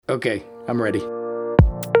Okay, I'm ready.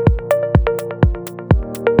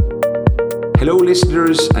 Hello,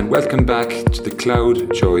 listeners, and welcome back to the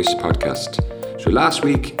Cloud Choice podcast. So last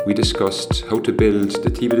week we discussed how to build the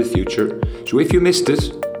team of the future. So if you missed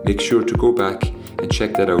it, make sure to go back and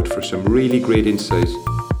check that out for some really great insight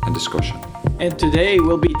and discussion. And today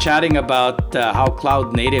we'll be chatting about how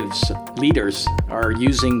cloud natives leaders are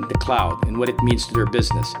using the cloud and what it means to their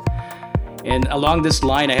business. And along this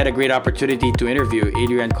line, I had a great opportunity to interview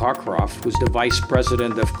Adrian Cockcroft, who's the Vice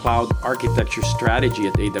President of Cloud Architecture Strategy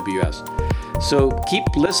at AWS. So keep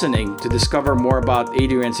listening to discover more about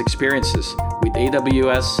Adrian's experiences with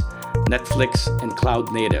AWS, Netflix, and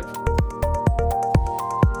Cloud Native.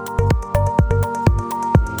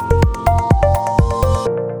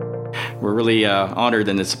 We're really honored,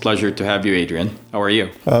 and it's a pleasure to have you, Adrian. How are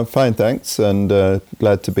you? Fine, thanks, and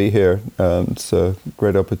glad to be here. It's a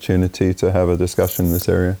great opportunity to have a discussion in this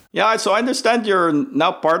area. Yeah, so I understand you're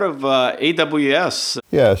now part of AWS.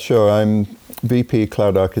 Yeah, sure. I'm VP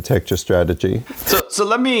Cloud Architecture Strategy. So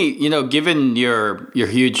let me, given your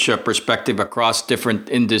huge perspective across different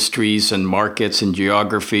industries and markets and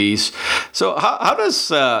geographies, so how does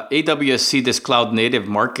AWS see this cloud native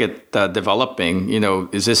market developing?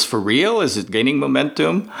 Is this for real? Is it gaining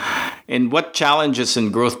momentum? And what challenges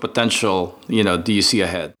and growth potential, do you see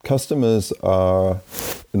ahead? Customers are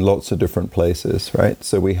in lots of different places, right?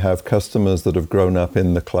 So we have customers that have grown up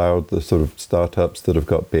in the cloud, the sort of startups that have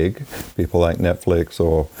got big, people like Netflix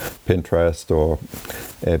or Pinterest or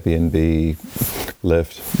Airbnb,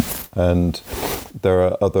 Lyft. And there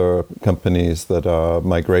are other companies that are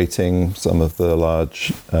migrating, some of the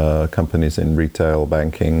large companies in retail,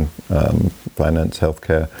 banking, finance,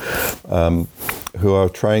 healthcare, who are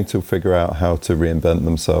trying to figure out how to reinvent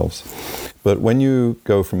themselves. But when you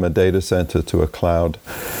go from a data center to a cloud,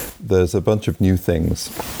 there's a bunch of new things.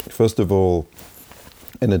 First of all,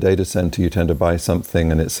 in a data center, you tend to buy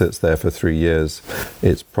something and it sits there for 3 years.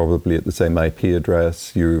 It's probably at the same IP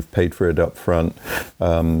address. You've paid for it up front.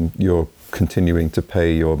 You're continuing to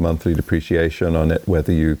pay your monthly depreciation on it,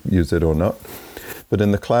 whether you use it or not. But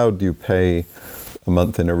in the cloud, you pay a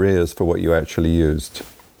month in arrears for what you actually used.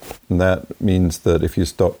 And that means that if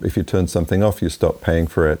you turn something off, you stop paying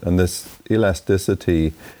for it. And this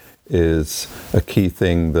elasticity is a key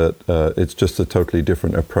thing that it's just a totally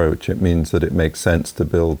different approach. It means that it makes sense to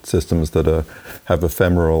build systems that have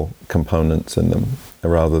ephemeral components in them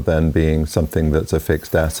rather than being something that's a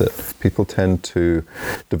fixed asset. People tend to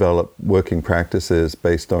develop working practices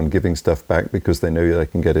based on giving stuff back because they know they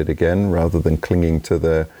can get it again rather than clinging to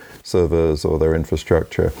their servers or their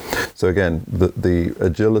infrastructure. So again, the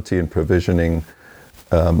agility in provisioning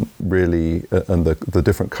really, and the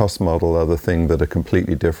different cost model are the thing that are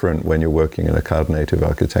completely different when you're working in a cloud native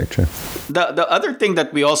architecture. The other thing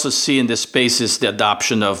that we also see in this space is the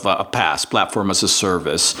adoption of a PaaS, Platform as a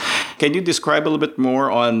Service. Can you describe a little bit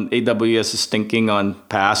more on AWS's thinking on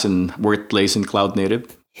PaaS and where it plays in cloud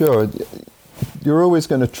native? Sure. You're always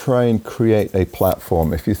going to try and create a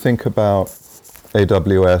platform. If you think about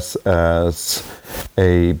AWS as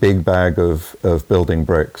a big bag of building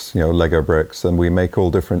bricks, Lego bricks, and we make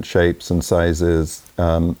all different shapes and sizes,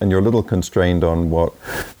 and you're a little constrained on what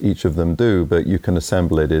each of them do, but you can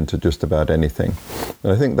assemble it into just about anything.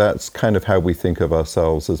 And I think that's kind of how we think of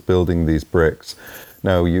ourselves as building these bricks.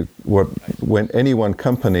 Now, when any one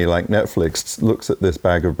company like Netflix looks at this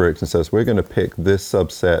bag of bricks and says, we're going to pick this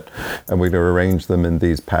subset and we're going to arrange them in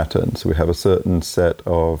these patterns. We have a certain set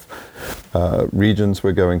of regions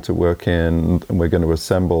we're going to work in, and we're going to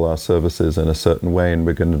assemble our services in a certain way, and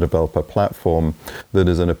we're going to develop a platform that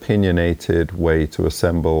is an opinionated way to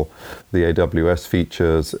assemble the AWS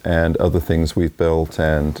features and other things we've built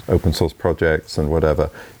and open source projects and whatever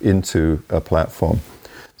into a platform.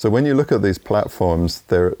 So when you look at these platforms,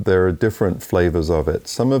 there are different flavors of it.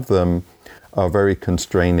 Some of them are very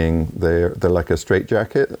constraining. They're like a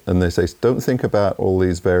straitjacket, and they say, don't think about all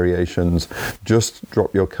these variations. Just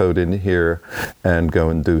drop your code in here and go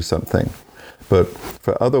and do something. But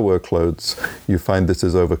for other workloads, you find this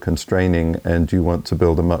is over-constraining, and you want to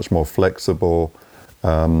build a much more flexible,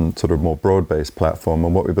 sort of more broad-based platform.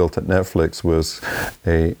 And what we built at Netflix was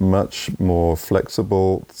a much more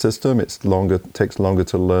flexible system. It takes longer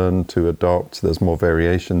to learn, to adopt. There's more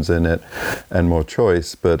variations in it and more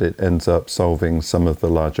choice, but it ends up solving some of the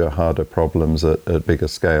larger, harder problems at bigger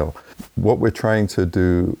scale. What we're trying to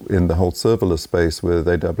do in the whole serverless space with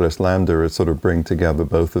AWS Lambda is sort of bring together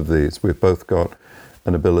both of these. We've both got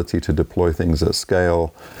an ability to deploy things at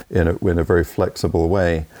scale in a very flexible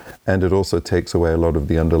way. And it also takes away a lot of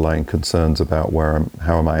the underlying concerns about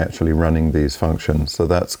how am I actually running these functions. So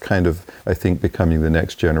that's kind of, I think, becoming the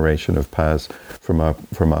next generation of PaaS from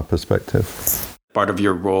our perspective. Part of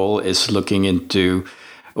your role is looking into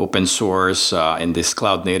open source in this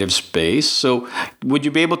cloud native space. So would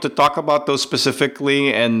you be able to talk about those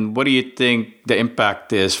specifically, and what do you think the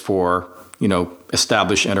impact is for,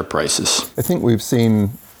 established enterprises? I think we've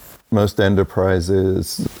seen most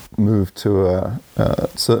enterprises move to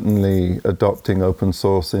certainly adopting open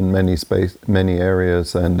source in many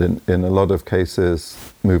areas, and in a lot of cases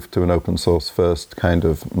move to an open source first kind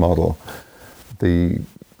of model. The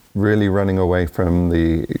really running away from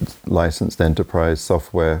the licensed enterprise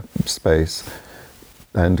software space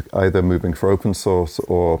and either moving for open source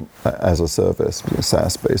or as a service,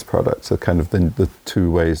 SaaS-based products are kind of the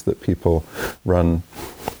two ways that people run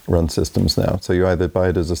systems now. So you either buy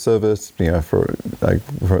it as a service, with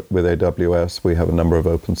AWS, we have a number of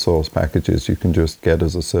open source packages you can just get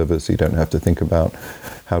as a service. You don't have to think about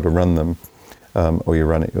how to run them, or you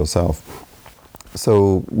run it yourself.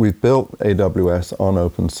 So we've built AWS on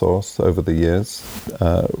open source over the years.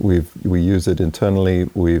 We use it internally.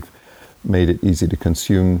 We've made it easy to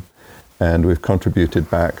consume, and we've contributed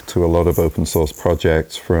back to a lot of open source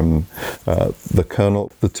projects from the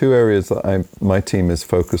kernel. The two areas that my team is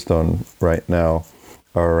focused on right now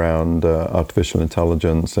are around artificial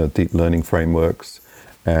intelligence, deep learning frameworks,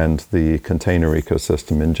 and the container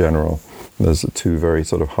ecosystem in general. Those are two very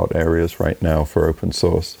sort of hot areas right now for open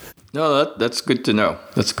source. No, that's good to know.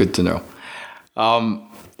 That's good to know.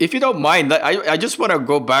 If you don't mind, I just want to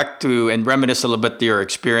go back to and reminisce a little bit to your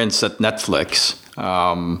experience at Netflix.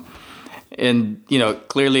 And,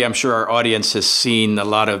 clearly I'm sure our audience has seen a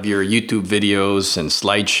lot of your YouTube videos and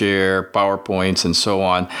SlideShare, PowerPoints, and so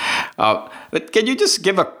on. But can you just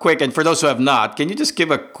give a quick, and for those who have not, can you just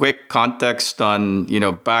give a quick context on,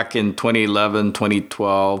 back in 2011,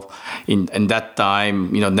 2012, in that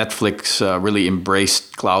time, Netflix really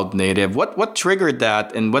embraced cloud native. What triggered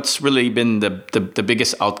that, and what's really been the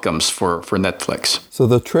biggest outcomes for Netflix? So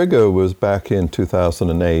the trigger was back in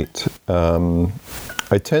 2008.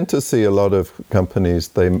 I tend to see a lot of companies,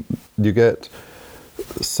 you get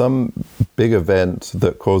some big event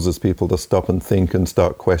that causes people to stop and think and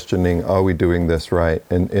start questioning, are we doing this right?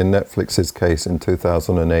 In Netflix's case in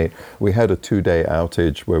 2008, we had a 2-day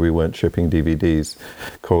outage where we weren't shipping DVDs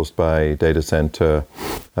caused by data center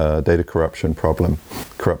data corruption problem,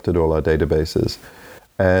 corrupted all our databases.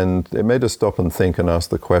 And it made us stop and think and ask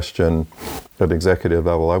the question at executive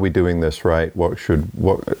level, are we doing this right?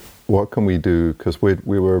 What can we do? Because we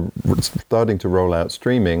were starting to roll out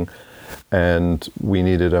streaming, and we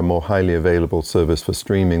needed a more highly available service for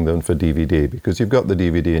streaming than for DVD, because you've got the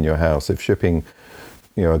DVD in your house. If shipping,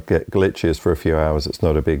 get glitches for a few hours, it's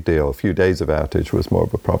not a big deal. A few days of outage was more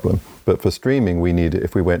of a problem. But for streaming,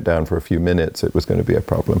 if we went down for a few minutes, it was going to be a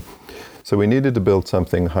problem. So we needed to build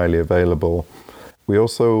something highly available. We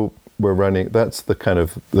also were running, that's the kind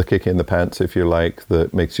of the kick in the pants, if you like,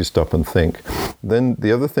 that makes you stop and think. Then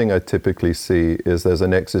the other thing I typically see is there's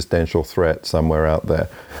an existential threat somewhere out there.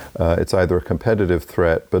 It's either a competitive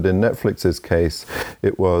threat, but in Netflix's case,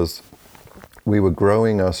 it was we were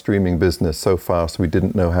growing our streaming business so fast we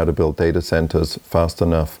didn't know how to build data centers fast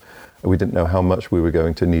enough. We didn't know how much we were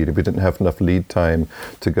going to need. We didn't have enough lead time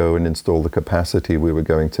to go and install the capacity we were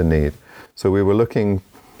going to need. So we were looking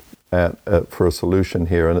for a solution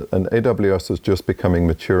here, and AWS was just becoming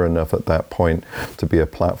mature enough at that point to be a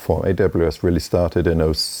platform. AWS really started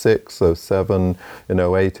in 06, 07, in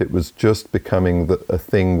 08 it was just becoming a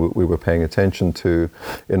thing we were paying attention to.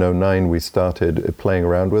 In 09 we started playing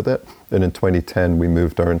around with it, and in 2010 we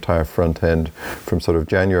moved our entire front end from sort of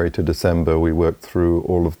January to December. We worked through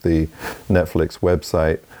all of the Netflix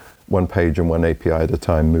website, one page and one API at a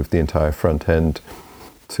time, moved the entire front end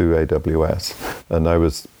to AWS. And I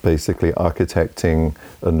was basically architecting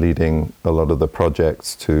and leading a lot of the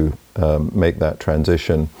projects to make that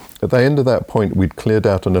transition. At the end of that point, we'd cleared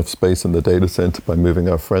out enough space in the data center by moving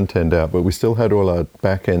our front end out, but we still had all our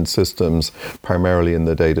back end systems primarily in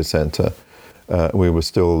the data center. We were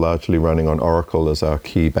still largely running on Oracle as our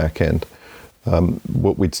key back end.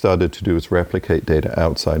 What we'd started to do is replicate data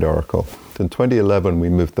outside Oracle. In 2011, we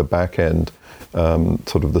moved the back end,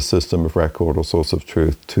 sort of the system of record or source of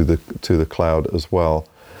truth, to the cloud as well.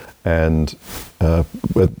 And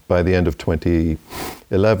by the end of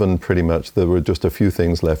 2011, pretty much there were just a few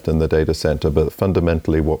things left in the data center, but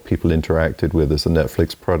fundamentally what people interacted with as a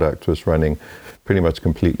Netflix product was running pretty much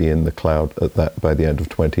completely in the cloud by the end of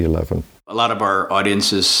 2011. A lot of our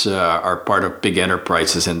audiences are part of big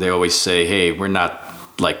enterprises, and they always say, hey, we're not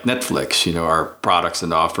like Netflix. Our products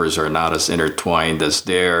and offers are not as intertwined as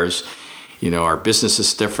theirs. Our business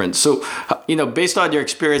is different. So, based on your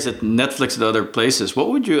experience at Netflix and other places, what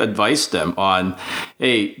would you advise them on,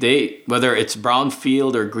 whether it's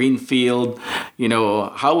brownfield or greenfield,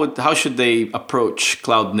 how should they approach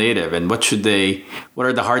cloud native, and what are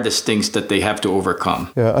the hardest things that they have to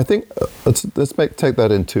overcome? Yeah, I think let's take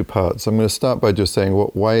that in two parts. I'm going to start by just saying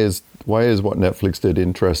why is what Netflix did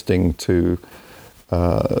interesting to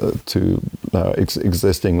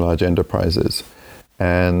existing large enterprises.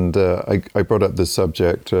 And I brought up this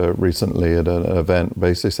subject recently at an event,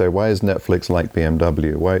 basically say, why is Netflix like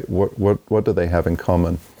BMW? What do they have in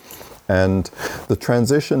common? And the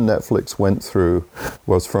transition Netflix went through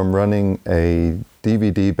was from running a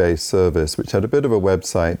DVD-based service, which had a bit of a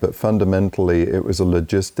website, but fundamentally it was a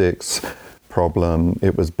logistics problem.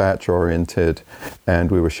 It was batch-oriented, and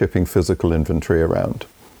we were shipping physical inventory around.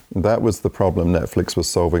 And that was the problem Netflix was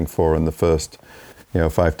solving for in the first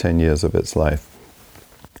 5-10 years of its life.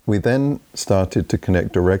 We then started to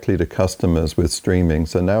connect directly to customers with streaming.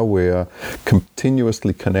 So now we are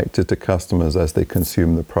continuously connected to customers as they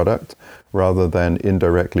consume the product, rather than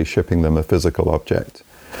indirectly shipping them a physical object.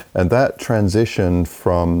 And that transition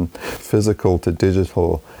from physical to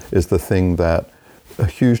digital is the thing that a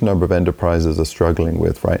huge number of enterprises are struggling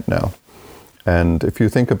with right now. And if you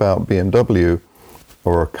think about BMW,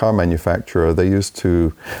 or a car manufacturer, they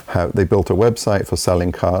built a website for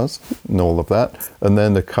selling cars and all of that, and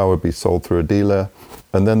then the car would be sold through a dealer,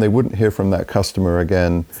 and then they wouldn't hear from that customer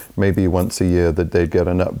again. Maybe once a year that they'd get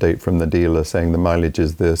an update from the dealer saying the mileage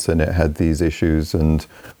is this and it had these issues and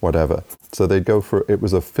whatever. So they'd go for, it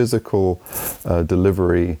was a physical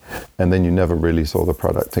delivery, and then you never really saw the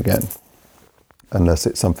product again, unless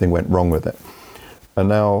something went wrong with it. And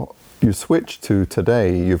now, you switch to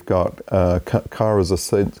today, you've got car as a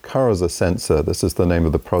sensor. This is the name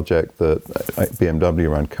of the project that BMW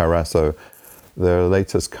ran, Carasso. Their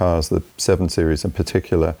latest cars, the 7 Series in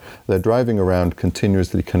particular, they're driving around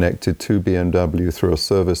continuously connected to BMW through a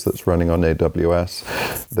service that's running on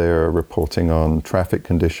AWS. They're reporting on traffic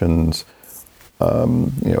conditions,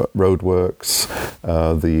 roadworks,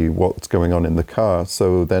 what's going on in the car.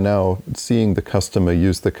 So they're now seeing the customer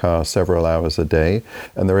use the car several hours a day,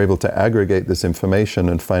 and they're able to aggregate this information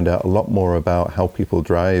and find out a lot more about how people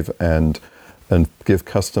drive and give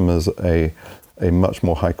customers a much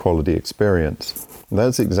more high quality experience. And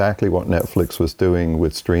that's exactly what Netflix was doing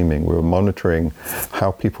with streaming. We were monitoring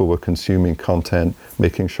how people were consuming content,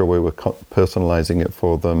 making sure we were personalizing it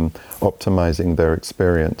for them, optimizing their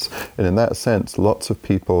experience. And in that sense, lots of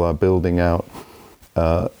people are building out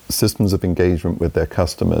systems of engagement with their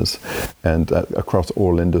customers and across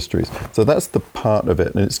all industries. So that's the part of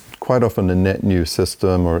it. And it's quite often a net new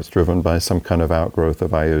system, or it's driven by some kind of outgrowth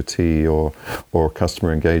of IoT or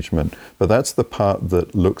customer engagement. But that's the part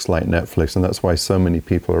that looks like Netflix. And that's why so many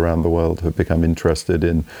people around the world have become interested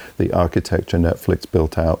in the architecture Netflix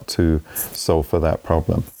built out to solve for that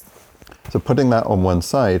problem. So putting that on one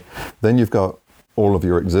side, then you've got all of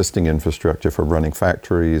your existing infrastructure for running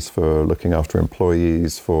factories, for looking after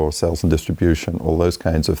employees, for sales and distribution, all those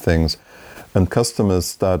kinds of things. And customers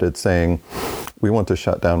started saying, we want to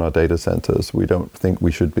shut down our data centers. We don't think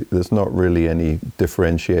we should be, there's not really any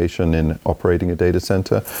differentiation in operating a data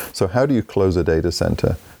center. So how do you close a data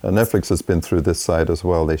center? And Netflix has been through this side as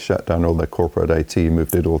well. They shut down all their corporate IT,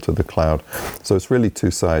 moved it all to the cloud. So it's really two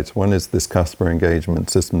sides. One is this customer engagement,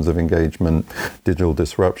 systems of engagement, digital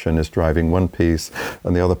disruption is driving one piece,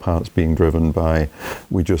 and the other part's being driven by,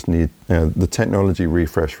 we just need, the technology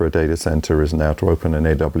refresh for a data center is now to open an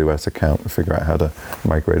AWS account and figure out how to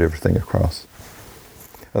migrate everything across.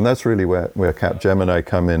 And that's really where Capgemini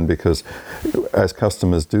come in, because as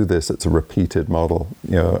customers do this, it's a repeated model.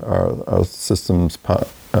 Our systems,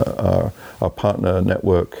 our partner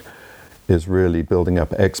network is really building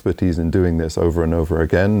up expertise in doing this over and over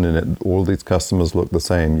again. And all these customers look the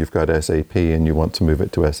same. You've got SAP and you want to move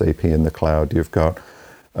it to SAP in the cloud. You've got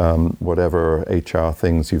whatever HR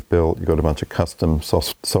things you've built. You've got a bunch of custom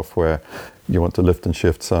software. You want to lift and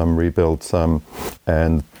shift some, rebuild some,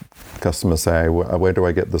 and customers say, where do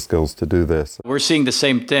I get the skills to do this? We're seeing the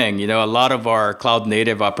same thing. A lot of our cloud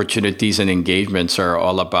native opportunities and engagements are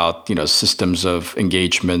all about, systems of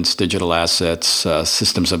engagements, digital assets,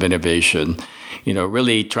 systems of innovation,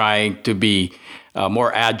 really trying to be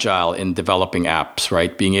more agile in developing apps,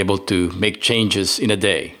 right? Being able to make changes in a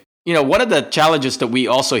day. One of the challenges that we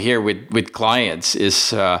also hear with clients is,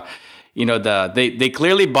 they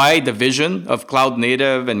clearly buy the vision of cloud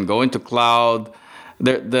native and go into cloud.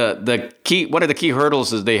 The key, one of the key hurdles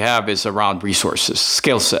that they have is around resources,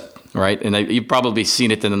 skill set. right? And you've probably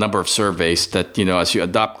seen it in a number of surveys that, as you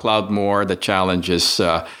adopt cloud more, the challenge is,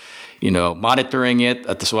 monitoring it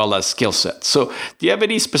as well as skill sets. So do you have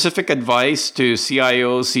any specific advice to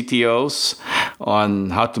CIOs, CTOs on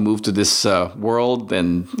how to move to this world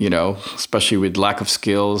and, especially with lack of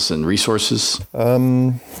skills and resources?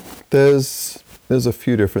 There's a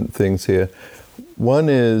few different things here. One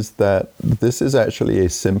is that this is actually a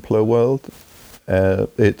simpler world.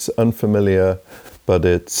 It's unfamiliar, but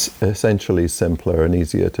it's essentially simpler and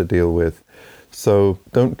easier to deal with. So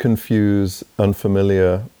don't confuse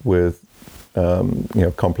unfamiliar with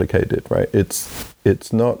complicated, right?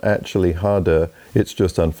 It's not actually harder, it's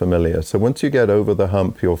just unfamiliar. So once you get over the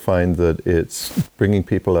hump, you'll find that it's bringing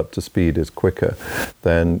people up to speed is quicker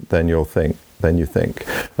than you think.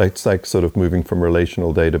 It's like sort of moving from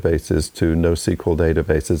relational databases to NoSQL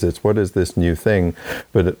databases. It's what is this new thing?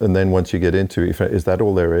 And then once you get into it, is that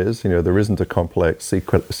all there is? There isn't a complex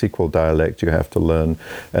SQL dialect you have to learn,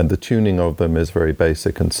 and the tuning of them is very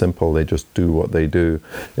basic and simple. They just do what they do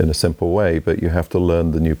in a simple way, but you have to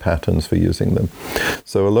learn the new patterns for using them.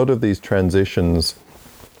 So a lot of these transitions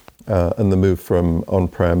and the move from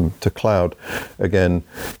on-prem to cloud, again,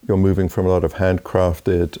 you're moving from a lot of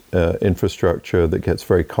handcrafted infrastructure that gets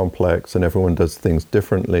very complex and everyone does things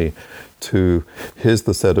differently to here's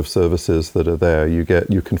the set of services that are there. You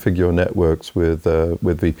configure your networks with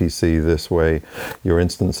VPC this way. Your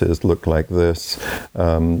instances look like this.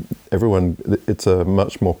 It's a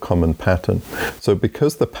much more common pattern. So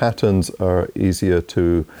because the patterns are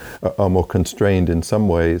more constrained in some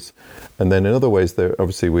ways, and then in other ways,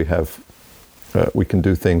 we can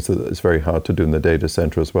do things that it's very hard to do in the data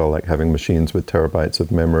center as well, like having machines with terabytes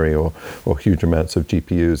of memory or huge amounts of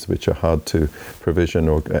GPUs, which are hard to provision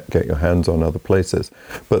or get your hands on other places.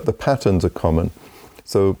 But the patterns are common.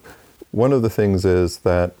 So one of the things is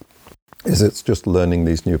it's just learning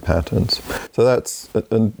these new patterns. So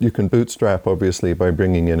and you can bootstrap, obviously, by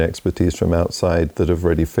bringing in expertise from outside that have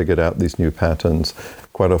already figured out these new patterns.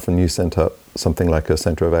 Quite often you set up something like a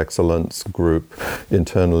center of excellence group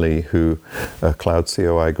internally, a cloud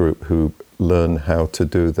COI group, who learn how to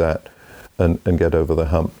do that and get over the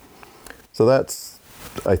hump. So that's,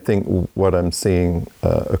 I think, what I'm seeing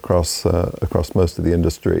across most of the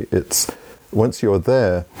industry. It's once you're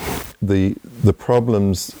there, the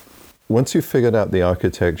problems. Once you've figured out the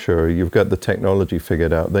architecture, you've got the technology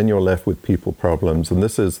figured out, then you're left with people problems. And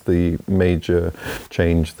this is the major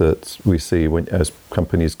change that we see as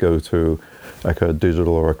companies go to like a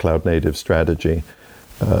digital or a cloud native strategy,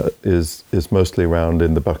 is mostly around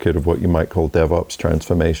in the bucket of what you might call DevOps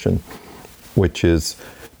transformation, which is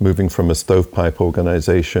moving from a stovepipe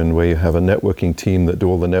organization where you have a networking team that do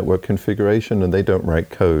all the network configuration and they don't write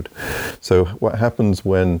code. So what happens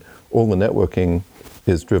when all the networking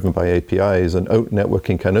is driven by APIs and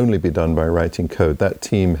networking can only be done by writing code? That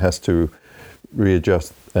team has to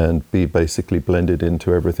readjust and be basically blended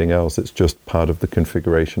into everything else. It's just part of the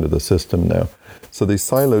configuration of the system now. So these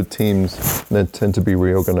siloed teams then tend to be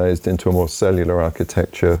reorganized into a more cellular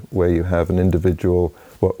architecture where you have an individual,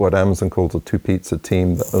 what Amazon calls a two-pizza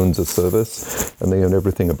team that owns a service, and they own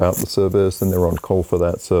everything about the service, and they're on call for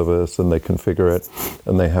that service, and they configure it,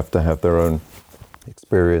 and they have to have their own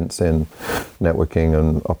experience in networking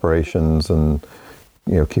and operations and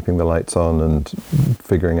keeping the lights on and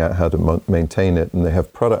figuring out how to maintain it. And they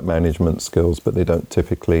have product management skills, but they don't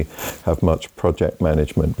typically have much project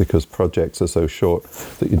management because projects are so short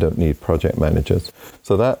that you don't need project managers.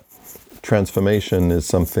 So that transformation is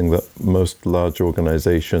something that most large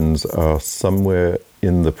organizations are somewhere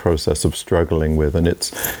in the process of struggling with, and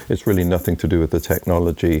it's really nothing to do with the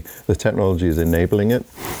technology. The technology is enabling it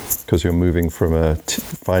because you're moving from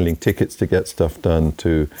filing tickets to get stuff done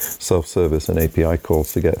to self-service and API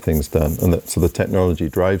calls to get things done, and so the technology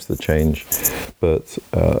drives the change. But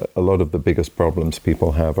a lot of the biggest problems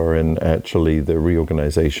people have are in actually the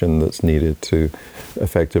reorganization that's needed to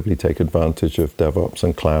effectively take advantage of DevOps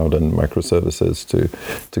and cloud and microservices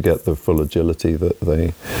to get the full agility that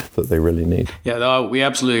they really need. Yeah, we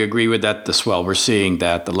absolutely agree with that as well. We're seeing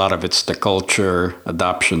that a lot of it's the culture,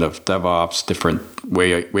 adoption of DevOps, different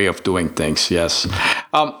way of doing things. Yes.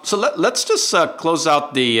 So let's just close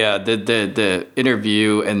out the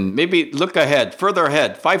interview and maybe look further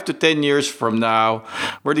ahead, 5 to 10 years from now.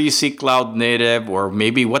 Where do you see cloud native, or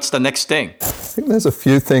maybe what's the next thing? I think there's a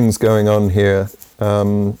few things going on here.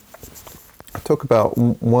 I'll talk about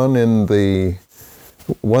one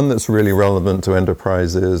that's really relevant to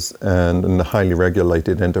enterprises and the highly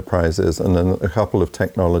regulated enterprises, and then a couple of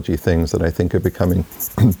technology things that I think are becoming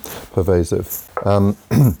pervasive.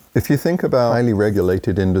 If you think about highly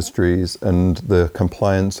regulated industries and the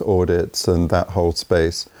compliance audits and that whole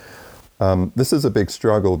space, This is a big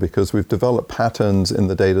struggle because we've developed patterns in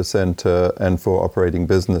the data center and for operating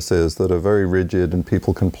businesses that are very rigid, and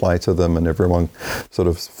people comply to them, and everyone sort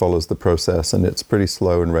of follows the process, and it's pretty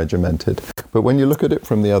slow and regimented. But when you look at it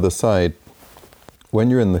from the other side,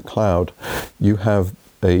 when you're in the cloud, you have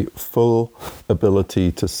a full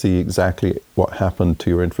ability to see exactly what happened to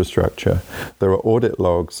your infrastructure. There are audit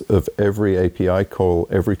logs of every API call,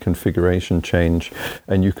 every configuration change,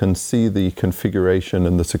 and you can see the configuration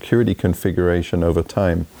and the security configuration over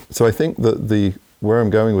time. So I think that where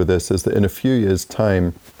I'm going with this is that in a few years'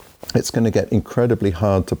 time, it's going to get incredibly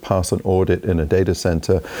hard to pass an audit in a data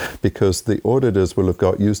center because the auditors will have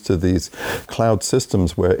got used to these cloud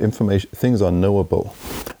systems where things are knowable.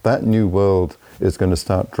 That new world is going to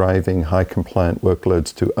start driving high compliant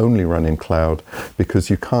workloads to only run in cloud because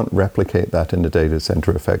you can't replicate that in the data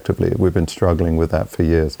center effectively. We've been struggling with that for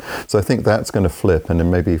years. So I think that's going to flip, and in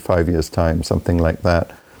maybe 5 years' time, something like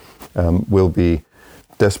that will be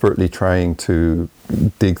desperately trying to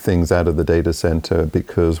dig things out of the data center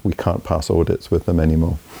because we can't pass audits with them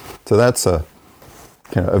anymore. So that's a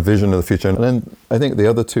vision of the future. And then I think the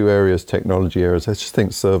other two areas, technology areas, I just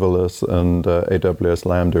think serverless and AWS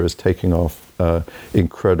Lambda is taking off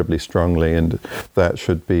incredibly strongly, and that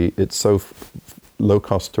should be, it's so low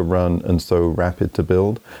cost to run and so rapid to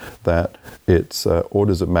build that it's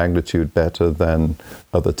orders of magnitude better than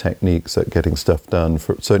other techniques at getting stuff done,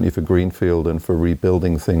 certainly for greenfield and for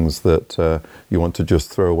rebuilding things that you want to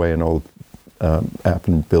just throw away an old app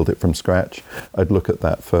and build it from scratch. I'd look at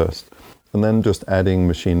that first. And then just adding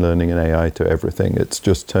machine learning and AI to everything. It's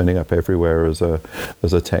just turning up everywhere as a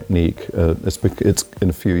technique. It's in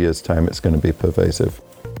a few years' time, it's going to be pervasive.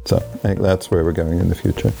 So I think that's where we're going in the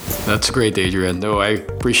future. That's great, Adrian. No, I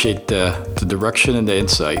appreciate the direction and the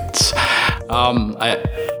insights.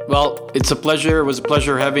 Well, it's a pleasure. It was a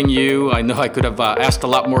pleasure having you. I know I could have asked a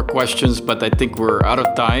lot more questions, but I think we're out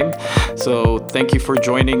of time. So thank you for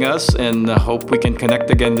joining us, and hope we can connect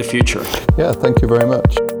again in the future. Yeah, thank you very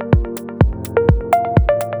much.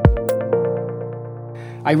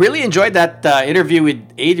 I really enjoyed that interview with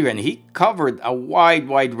Adrian. He covered a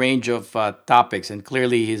wide range of topics, and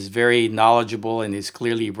clearly he's very knowledgeable and is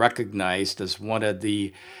clearly recognized as one of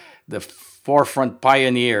the forefront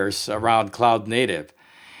pioneers around cloud native.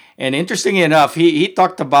 And interestingly enough, he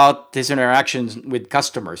talked about his interactions with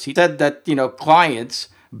customers. He said that clients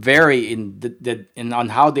vary in on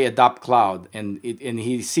how they adopt cloud, and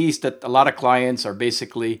he sees that a lot of clients are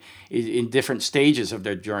basically in different stages of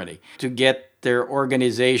their journey to get their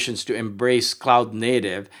organizations to embrace cloud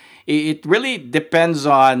native. It really depends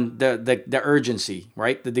on the urgency,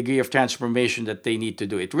 right? The degree of transformation that they need to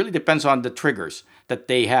do. It really depends on the triggers that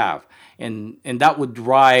they have, and that would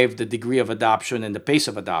drive the degree of adoption and the pace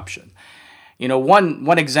of adoption.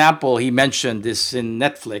 One example he mentioned is in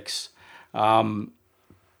Netflix.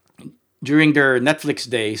 During their Netflix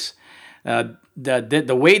days,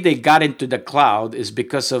 the way they got into the cloud is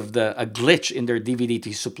because of a glitch in their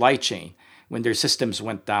DVD supply chain when their systems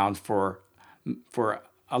went down for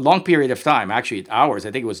a long period of time, actually hours,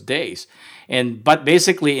 I think it was days. But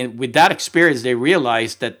basically, with that experience, they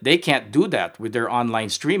realized that they can't do that with their online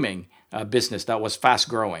streaming business that was fast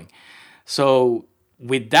growing. So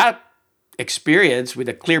with that experience, with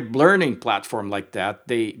a clear learning platform like that,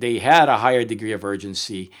 they had a higher degree of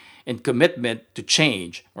urgency and commitment to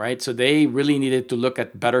change, right? So they really needed to look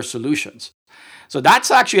at better solutions. So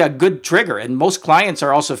that's actually a good trigger, and most clients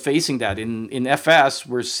are also facing that. In FS,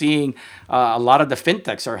 we're seeing a lot of the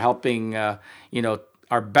fintechs are helping,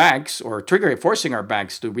 our banks, or forcing our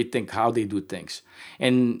banks to rethink how they do things.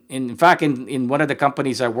 And in fact, in one of the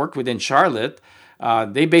companies I worked with in Charlotte,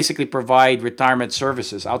 they basically provide retirement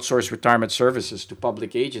services, outsourced retirement services to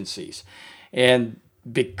public agencies. And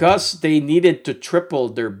because they needed to triple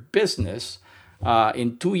their business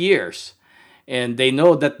in 2 years, and they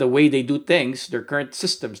know that the way they do things, their current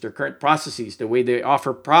systems, their current processes, the way they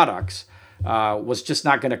offer products was just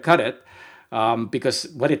not going to cut it. Because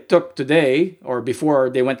what it took today, or before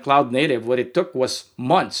they went cloud native, what it took was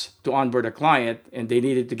months to onboard a client, and they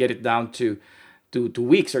needed to get it down to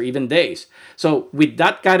weeks or even days. So with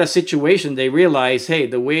that kind of situation, they realized, hey,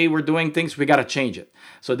 the way we're doing things, we got to change it.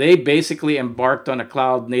 So they basically embarked on a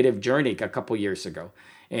cloud native journey a couple years ago,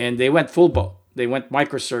 and they went full boat. They went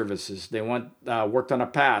microservices. They worked on a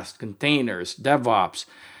PaaS, containers, DevOps.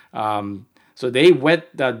 So they went,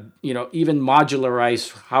 even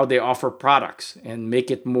modularize how they offer products and make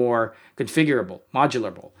it more configurable,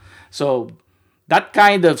 modularable. So that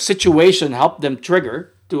kind of situation helped them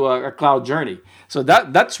trigger to a cloud journey. So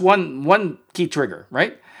that's one key trigger,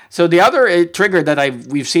 right? So the other trigger that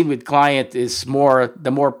we've seen with client is the more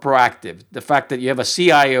proactive. The fact that you have a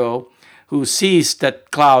CIO who sees that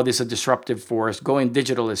cloud is a disruptive force, going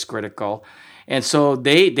digital is critical, and so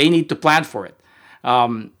they need to plan for it.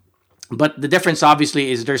 But the difference,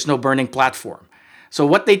 obviously, is there's no burning platform. So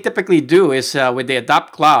what they typically do is when they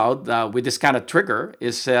adopt cloud with this kind of trigger,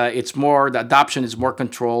 is the adoption is more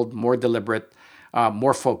controlled, more deliberate,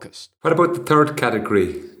 more focused. What about the third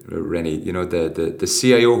category, Rennie? You know, the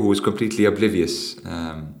CIO who is completely oblivious.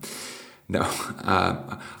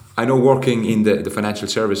 I know working in the financial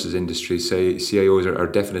services industry, CIOs are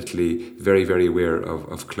definitely very, very aware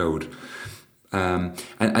of cloud.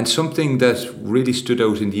 And something that really stood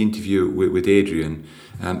out in the interview with Adrian,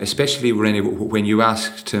 especially when you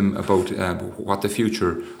asked him about what the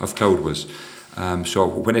future of cloud was. So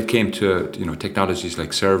when it came to technologies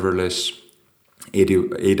like serverless,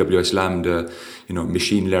 AWS Lambda,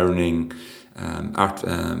 machine learning,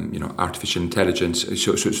 artificial intelligence.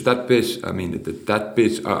 So that bit, I mean, that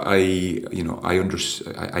bit, I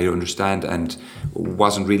understand and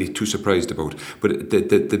wasn't really too surprised about. But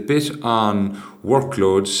the bit on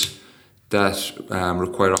workloads that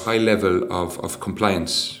require a high level of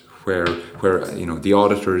compliance, where the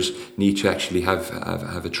auditors need to actually have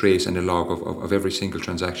a trace and a log of every single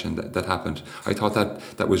transaction that happened. I thought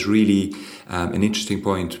that was really an interesting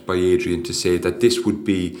point by Adrian to say that this would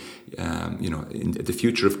be, in the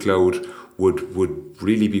future of cloud would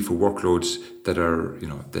really be for workloads that are,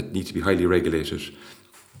 that need to be highly regulated.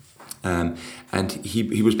 And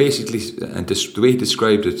he was basically, and the way he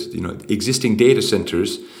described it, existing data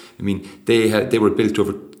centers, I mean, they were built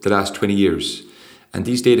over the last 20 years. And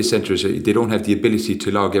these data centers, they don't have the ability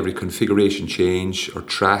to log every configuration change or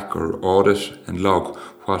track or audit and log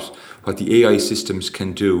what the AI systems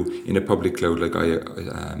can do in a public cloud like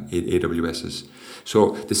AWS's.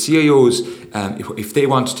 So the CIOs, if they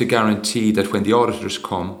want to guarantee that when the auditors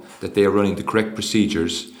come, that they are running the correct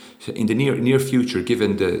procedures, in the near future,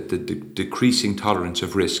 given the decreasing tolerance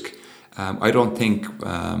of risk, I don't think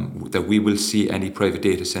that we will see any private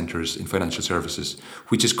data centers in financial services,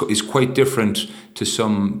 which is quite different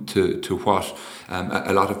to what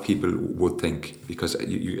a lot of people would think, because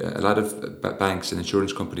a lot of banks and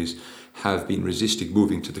insurance companies have been resisting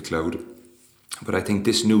moving to the cloud. But I think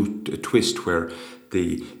this new twist where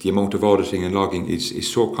the amount of auditing and logging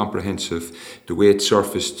is so comprehensive, the way it's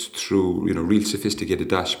surfaced through real sophisticated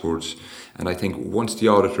dashboards, and I think once the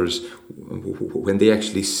auditors, when they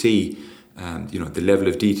actually see the level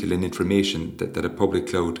of detail and information that a public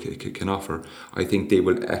cloud can offer, I think they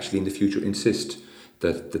will actually in the future insist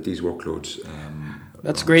that these workloads.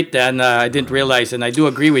 That's great, Dan. I didn't realize, and I do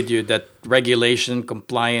agree with you that regulation,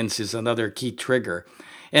 compliance is another key trigger.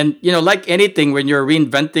 And, like anything, when you're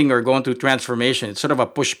reinventing or going through transformation, it's sort of a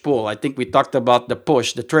push-pull. I think we talked about the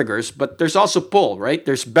push, the triggers, but there's also pull, right?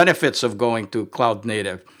 There's benefits of going to cloud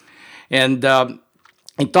native. And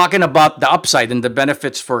in talking about the upside and the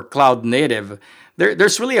benefits for cloud native,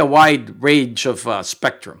 there's really a wide range of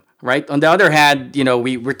spectrum, right? On the other hand,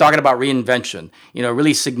 we're talking about reinvention,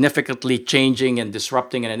 really significantly changing and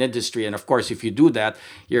disrupting in an industry. And of course, if you do that,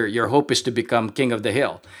 your hope is to become king of the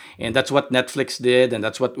hill. And that's what Netflix did, and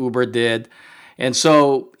that's what Uber did. And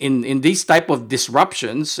so in these type of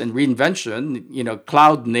disruptions and reinvention,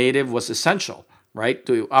 cloud native was essential, right,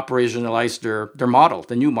 to operationalize their model,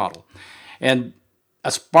 the new model. And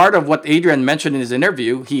as part of what Adrian mentioned in his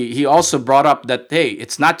interview, he also brought up that, hey,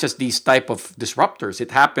 it's not just these type of disruptors.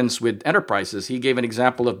 It happens with enterprises. He gave an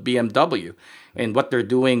example of BMW and what they're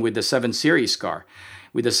doing with the 7 Series car.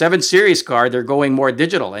 With the 7 Series car, they're going more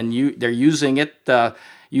digital, and they're using it,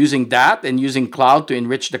 using that and using cloud to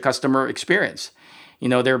enrich the customer experience.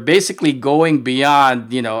 They're basically going beyond,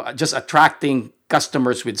 just attracting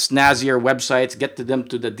customers with snazzier websites, get to them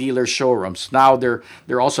to the dealer showrooms. Now they're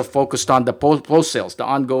also focused on the post sales, the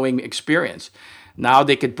ongoing experience. Now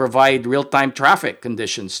they could provide real-time traffic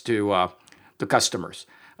conditions to customers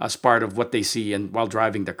as part of what they see and while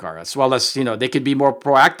driving the car, as well as they could be more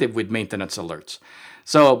proactive with maintenance alerts.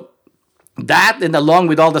 So that, and along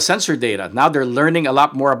with all the sensor data, now they're learning a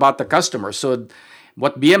lot more about the customer. So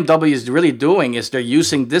what BMW is really doing is they're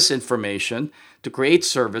using this information to create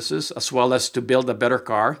services as well as to build a better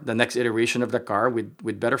car, the next iteration of the car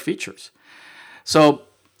with better features. So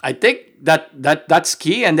I think that's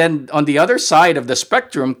key. And then on the other side of the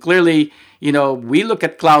spectrum, clearly, we look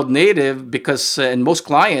at cloud native because and most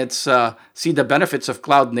clients see the benefits of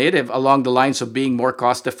cloud native along the lines of being more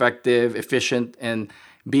cost effective, efficient, and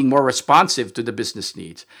being more responsive to the business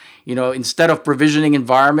needs. Instead of provisioning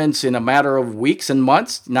environments in a matter of weeks and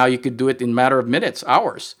months, now you could do it in a matter of minutes,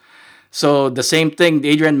 hours. So the same thing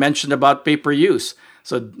Adrian mentioned about pay-per-use.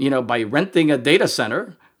 So, by renting a data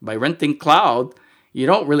center, by renting cloud, you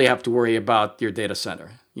don't really have to worry about your data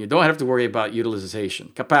center. You don't have to worry about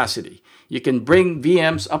utilization, capacity. You can bring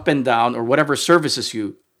VMs up and down, or whatever services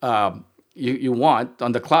you want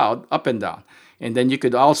on the cloud up and down. And then you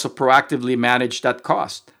could also proactively manage that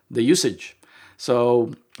cost, the usage.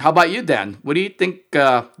 So how about you, Dan? What do you think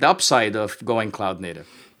the upside of going cloud native?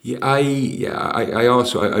 I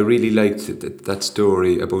also really liked that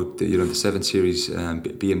story about the 7 Series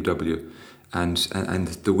BMW, and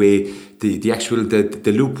the way the actual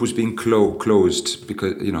the loop was being closed,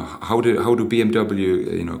 because how do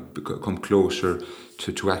BMW come closer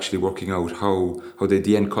to actually working out how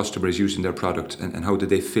the end customer is using their product, and how do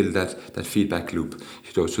they fill that feedback loop,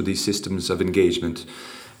 so these systems of engagement.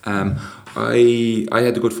 I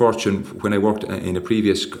had the good fortune when I worked in a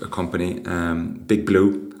previous company, Big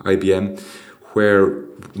Blue, IBM, where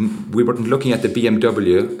we weren't looking at the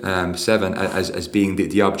BMW 7 as being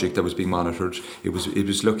the object that was being monitored. It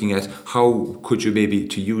was looking at how could you maybe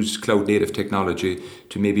to use cloud native technology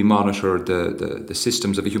to maybe monitor the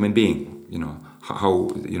systems of a human being. How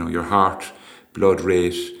your heart, blood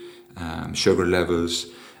rate, sugar levels,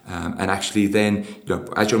 and actually then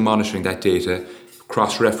as you're monitoring that data,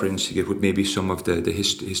 cross-referencing it with maybe some of the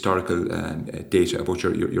historical data about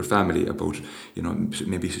your family, about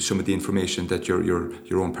maybe some of the information that your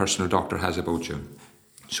own personal doctor has about you.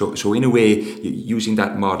 So in a way, using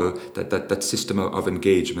that model, that system of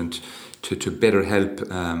engagement to better help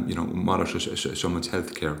monitor someone's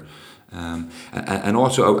healthcare. And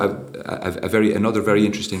also another very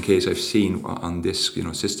interesting case I've seen on this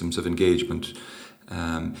systems of engagement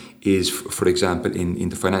is, for example, in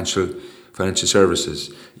the financial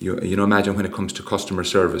services. Imagine when it comes to customer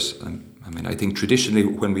service. I think traditionally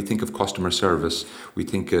when we think of customer service, we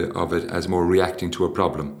think of it as more reacting to a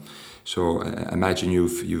problem. So imagine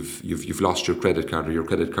you've lost your credit card, or your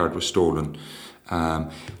credit card was stolen.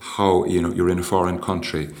 How you're in a foreign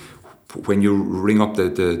country. When you ring up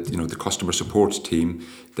the customer support team,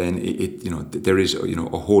 then there is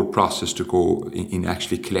a whole process to go in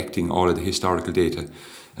actually collecting all of the historical data.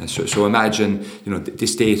 So imagine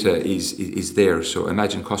this data is there. So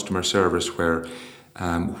imagine customer service where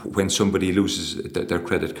when somebody loses their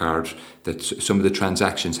credit card, that some of the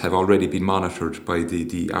transactions have already been monitored by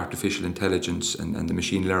the artificial intelligence and the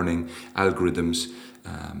machine learning algorithms.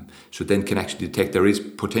 So then can actually detect there is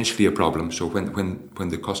potentially a problem. So when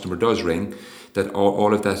the customer does ring, that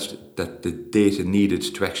all of that the data needed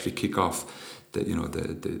to actually kick off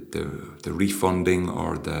the refunding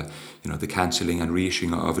or the cancelling and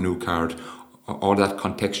reissuing of a new card, all that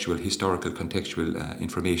historical contextual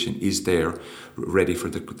information is there, ready for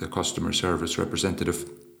the customer service representative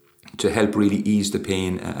to help really ease the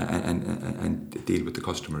pain and deal with the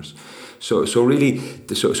customers. So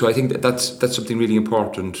I think that's something really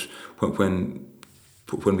important when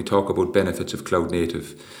we talk about benefits of cloud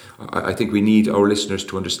native. I think we need our listeners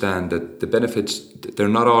to understand that the benefits, they're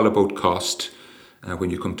not all about cost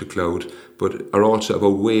when you come to cloud, but are also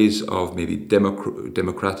about ways of maybe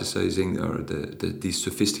democratizing or these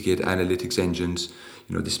sophisticated analytics engines,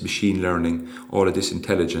 this machine learning, all of this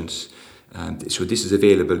intelligence. So this is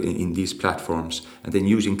available in these platforms, and then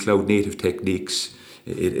using cloud native techniques,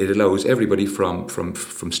 it allows everybody from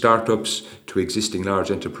startups to existing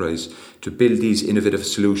large enterprise to build these innovative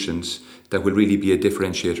solutions that will really be a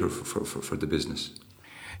differentiator for the business.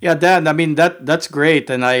 Yeah, Dan, that's great.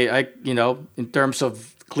 And I in terms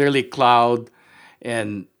of clearly cloud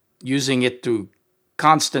and using it to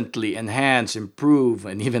constantly enhance, improve,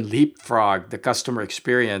 and even leapfrog the customer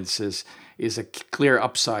experience is a clear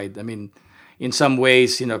upside. In some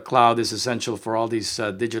ways, cloud is essential for all these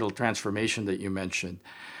digital transformation that you mentioned.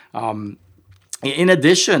 In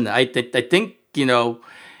addition, I think,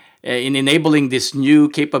 in enabling these new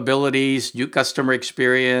capabilities, new customer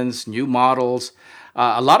experience, new models,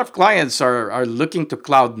 a lot of clients are looking to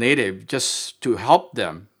cloud native just to help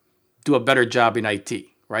them do a better job in IT,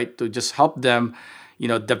 right? To just help them,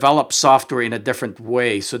 develop software in a different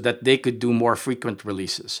way so that they could do more frequent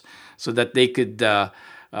releases, so that they could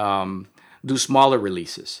do smaller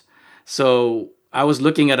releases. So I was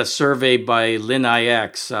looking at a survey by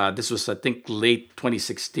LinIX. This was, I think, late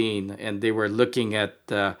 2016, and they were looking at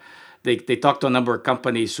they talked to a number of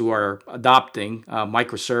companies who are adopting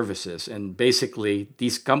microservices, and basically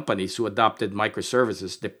these companies who adopted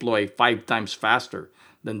microservices deploy 5 times faster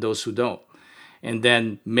than those who don't. And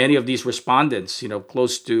then many of these respondents,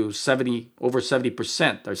 close to over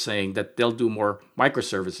 70% are saying that they'll do more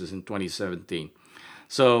microservices in 2017.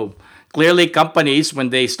 So clearly companies, when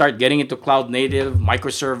they start getting into cloud native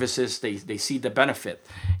microservices, they see the benefit.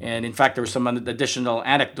 And in fact, there were some additional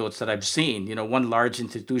anecdotes that I've seen. One large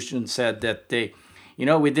institution said that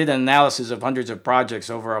we did an analysis of hundreds of projects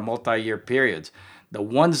over a multi-year period. The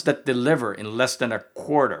ones that deliver in less than a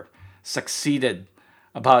quarter succeeded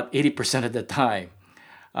about 80% of the time,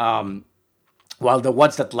 while the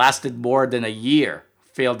ones that lasted more than a year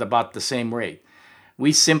failed about the same rate.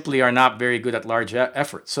 We simply are not very good at large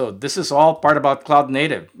efforts. So this is all part about cloud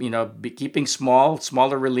native, keeping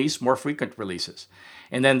smaller release, more frequent releases.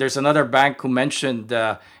 And then there's another bank who mentioned,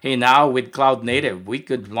 hey, now with cloud native, we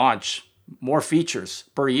could launch more features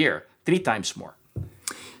per year, 3 times more.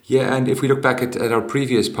 Yeah, and if we look back at our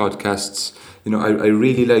previous podcasts, I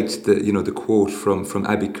really liked the quote from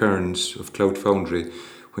Abby Kearns of Cloud Foundry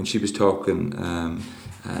when she was talking,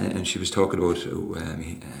 and she was talking about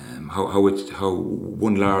how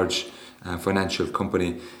one large financial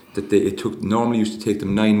company that normally used to take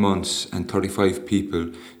them 9 months and 35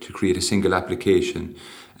 people to create a single application.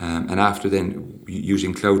 And after then,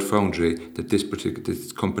 using Cloud Foundry, that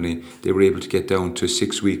this company, they were able to get down to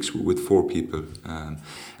 6 weeks with 4 people.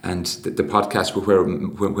 And the podcast where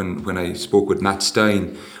when I spoke with Matt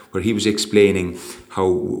Stein, where he was explaining how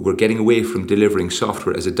we're getting away from delivering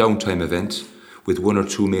software as a downtime event with 1 or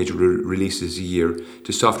 2 major releases a year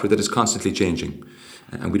to software that is constantly changing.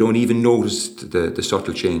 And we don't even notice the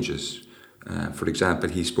subtle changes. For example,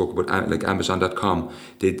 he spoke about like Amazon.com.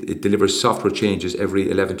 It delivers software changes every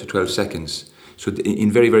 11 to 12 seconds. So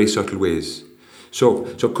in very, very subtle ways. So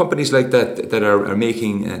companies like that are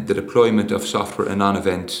making the deployment of software a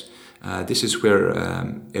non-event. This is where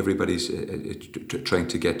everybody's trying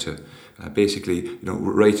to get to. Basically,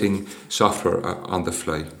 writing software on the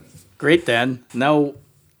fly. Great, Dan. Now,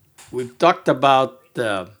 we've talked about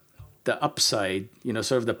the upside,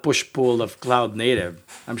 sort of the push-pull of cloud native.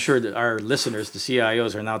 I'm sure that our listeners, the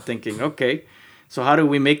CIOs, are now thinking, okay, so how do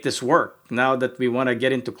we make this work? Now that we want to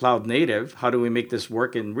get into cloud native, how do we make this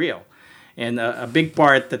work in real? And a big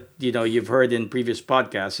part that you've heard in previous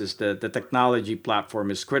podcasts is that the technology platform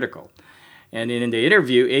is critical. And in the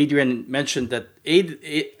interview, Adrian mentioned that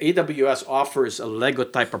AWS offers a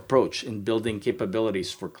Lego-type approach in building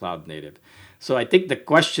capabilities for cloud native. So I think the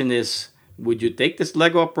question is, would you take this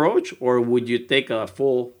Lego approach, or would you take a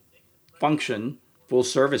full function, full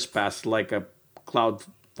service pass like a Cloud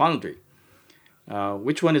Foundry?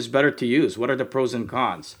 Which one is better to use? What are the pros and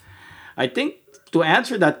cons? I think to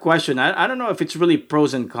answer that question, I don't know if it's really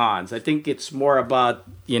pros and cons. I think it's more about,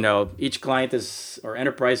 each client or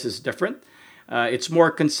enterprise is different. It's more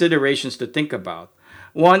considerations to think about.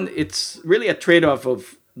 One, it's really a trade-off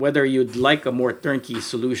of whether you'd like a more turnkey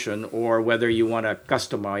solution or whether you want to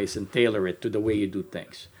customize and tailor it to the way you do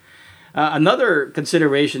things. Another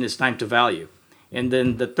consideration is time to value. And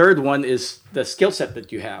then the third one is the skill set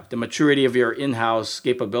that you have, the maturity of your in-house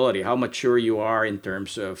capability, how mature you are in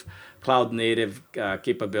terms of cloud native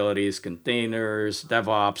capabilities, containers,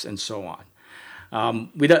 DevOps, and so on.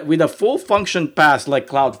 With a full function pass like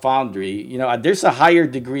Cloud Foundry, there's a higher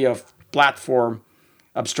degree of platform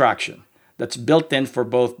abstraction that's built in for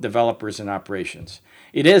both developers and operations.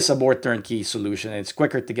 It is a more turnkey solution, and it's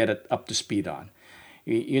quicker to get it up to speed on.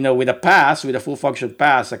 With a full function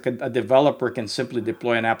pass, a developer can simply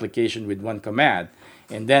deploy an application with one command,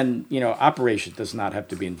 and then, operation does not have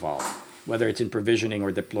to be involved, whether it's in provisioning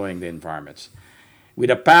or deploying the environments. With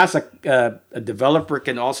a pass, a developer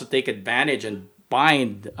can also take advantage and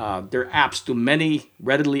bind their apps to many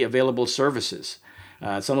readily available services.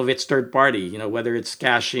 Some of it's third party, whether it's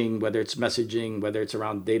caching, whether it's messaging, whether it's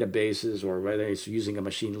around databases, or whether it's using a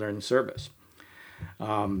machine learning service.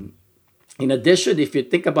 In addition, if you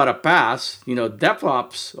think about a pass,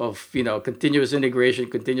 DevOps of, continuous integration,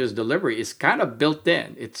 continuous delivery is kind of built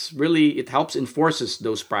in. It helps enforces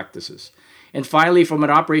those practices. And finally, from an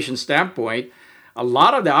operations standpoint, a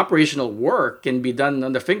lot of the operational work can be done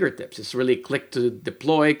on the fingertips. It's really click to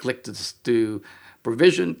deploy, click to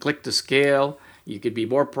provision, click to scale. You could be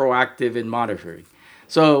more proactive in monitoring.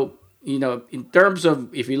 So, in terms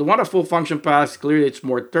of if you want a full function pass, clearly it's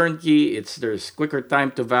more turnkey. There's quicker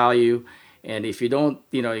time to value. And if you don't,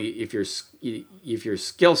 if your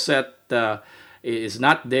skill set is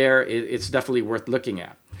not there, it's definitely worth looking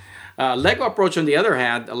at. Lego approach, on the other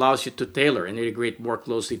hand, allows you to tailor and integrate more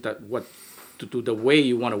closely to the way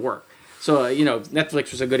you want to work. So,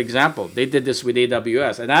 Netflix was a good example. They did this with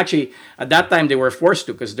AWS. And actually, at that time, they were forced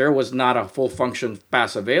to because there was not a full function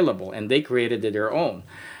pass available, and they created their own.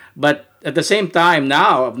 But at the same time,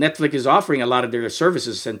 now, Netflix is offering a lot of their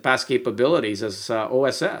services and pass capabilities as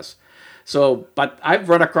OSS. So, but I've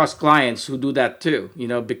run across clients who do that too,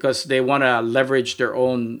 because they want to leverage their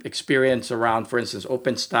own experience around, for instance,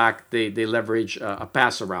 OpenStack. They leverage a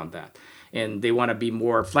pass around that. And they want to be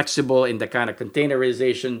more flexible in the kind of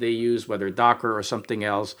containerization they use, whether Docker or something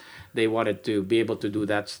else. They wanted to be able to do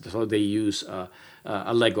that, so they use a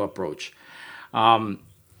Lego approach.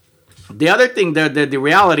 The other thing, the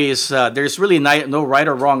reality is there's really no right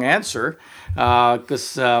or wrong answer,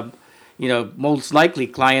 because most likely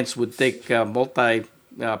clients would take a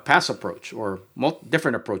multi-pass approach or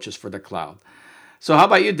different approaches for the cloud. So how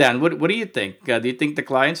about you, Dan? What do you think? Do you think the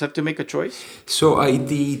clients have to make a choice? So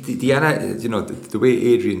the way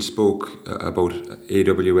Adrian spoke about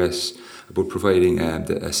AWS, about providing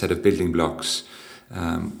a set of building blocks,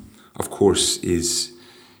 of course, is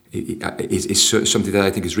something that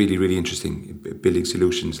I think is really, really interesting, building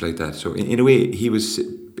solutions like that. So in a way,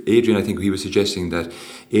 Adrian, I think he was suggesting that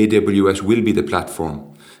AWS will be the platform.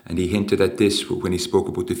 And he hinted at this when he spoke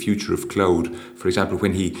about the future of cloud. For example,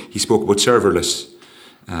 when he spoke about serverless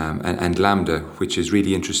and Lambda, which is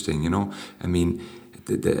really interesting, I mean,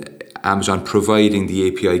 the Amazon providing the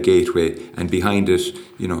API gateway, and behind it,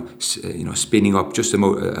 spinning up just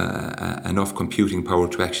enough computing power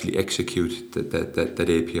to actually execute that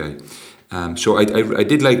API. So I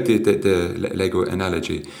did like the Lego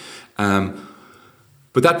analogy.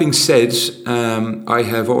 But that being said, I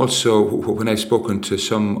have also, when I've spoken to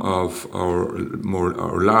some of our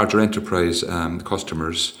larger enterprise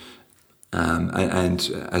customers,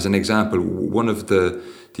 and as an example, one of the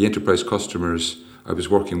enterprise customers I was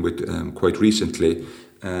working with quite recently,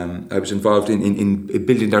 I was involved in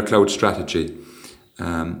building their cloud strategy.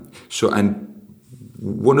 One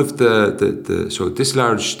of this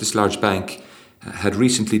large bank had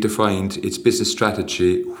recently defined its business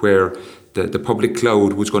strategy where the public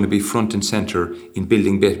cloud was going to be front and center in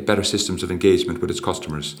building better systems of engagement with its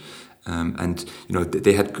customers.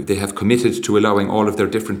 They have committed to allowing all of their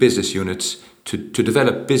different business units to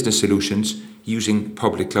develop business solutions using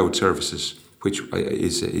public cloud services, which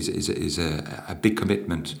is a big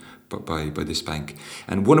commitment by this bank.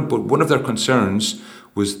 And one of their concerns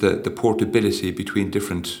was the portability between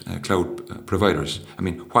different cloud providers. I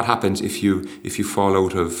mean, what happens if you fall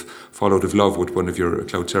out of love with one of your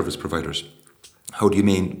cloud service providers? How do you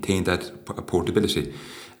maintain that portability?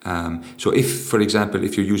 So if, for example,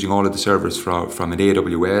 if you're using all of the servers from an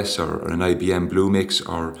AWS or an IBM Bluemix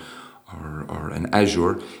or an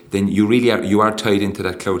Azure, then you are tied into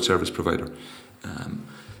that cloud service provider.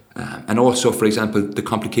 And also, for example, the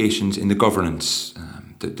complications in the governance,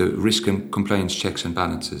 the risk and compliance checks and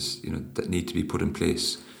balances, that need to be put in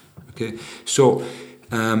place. Okay, so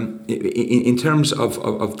in terms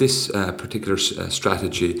of this particular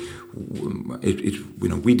strategy,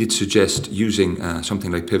 we did suggest using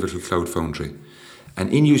something like Pivotal Cloud Foundry.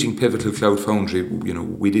 And in using Pivotal Cloud Foundry,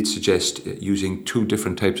 we did suggest using two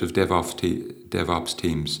different types of DevOps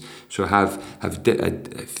teams. So have a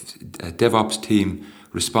DevOps team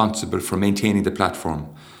responsible for maintaining the platform.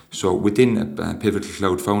 So within Pivotal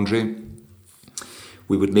Cloud Foundry,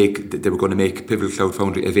 they were going to make Pivotal Cloud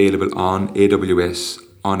Foundry available on AWS,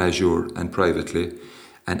 on Azure, and privately.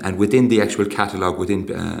 And within the actual catalog within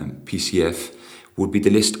PCF would be the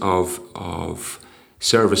list of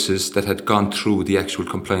services that had gone through the actual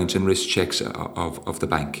compliance and risk checks of the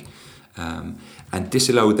bank. And this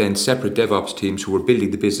allowed then separate DevOps teams who were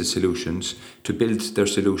building the business solutions to build their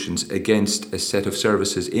solutions against a set of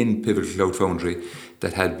services in Pivotal Cloud Foundry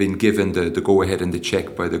that had been given the go-ahead and the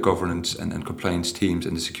check by the governance and compliance teams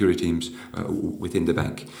and the security teams within the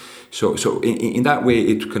bank. So in that way,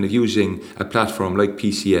 it kind of using a platform like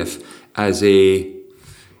PCF as a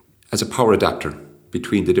power adapter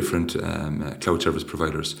between the different cloud service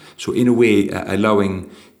providers. So in a way, allowing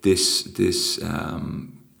this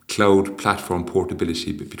cloud platform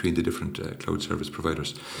portability between the different cloud service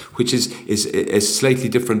providers, which is a slightly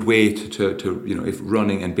different way to if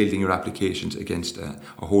running and building your applications against a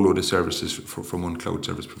whole load of services from one cloud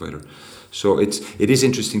service provider. So it is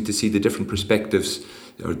interesting to see the different perspectives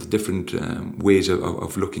or the different ways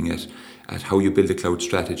of looking at how you build a cloud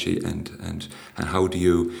strategy and how do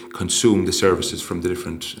you consume the services from the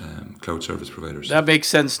different cloud service providers. That makes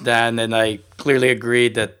sense, Dan, and I clearly agree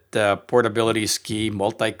that portability is key.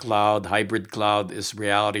 Multi-cloud, hybrid cloud is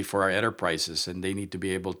reality for our enterprises, and they need to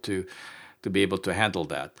be able to handle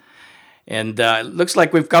that. And it looks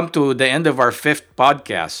like we've come to the end of our 5th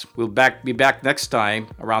podcast. We'll be back next time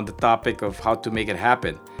around the topic of how to make it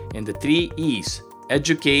happen in the 3 E's: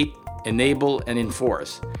 educate, enable, and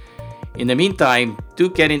enforce. In the meantime, do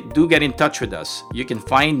get in touch with us. You can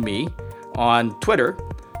find me on Twitter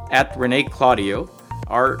at Rene Claudio,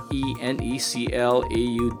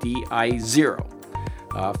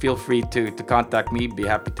 RENECLAUDI0. Feel free to contact me. Be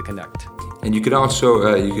happy to connect. And you can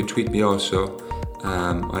also you can tweet me also.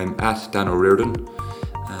 I'm at Dan O'Riordan.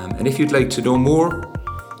 And if you'd like to know more,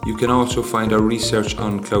 you can also find our research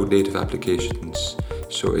on cloud native applications.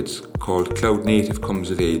 So it's called Cloud Native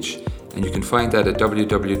Comes of Age, And you can find that at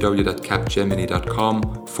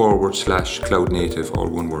www.capgemini.com/cloud native, all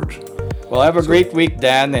one word. Well, have a great week,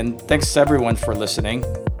 Dan, and thanks everyone for listening.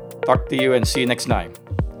 Talk to you and see you next time.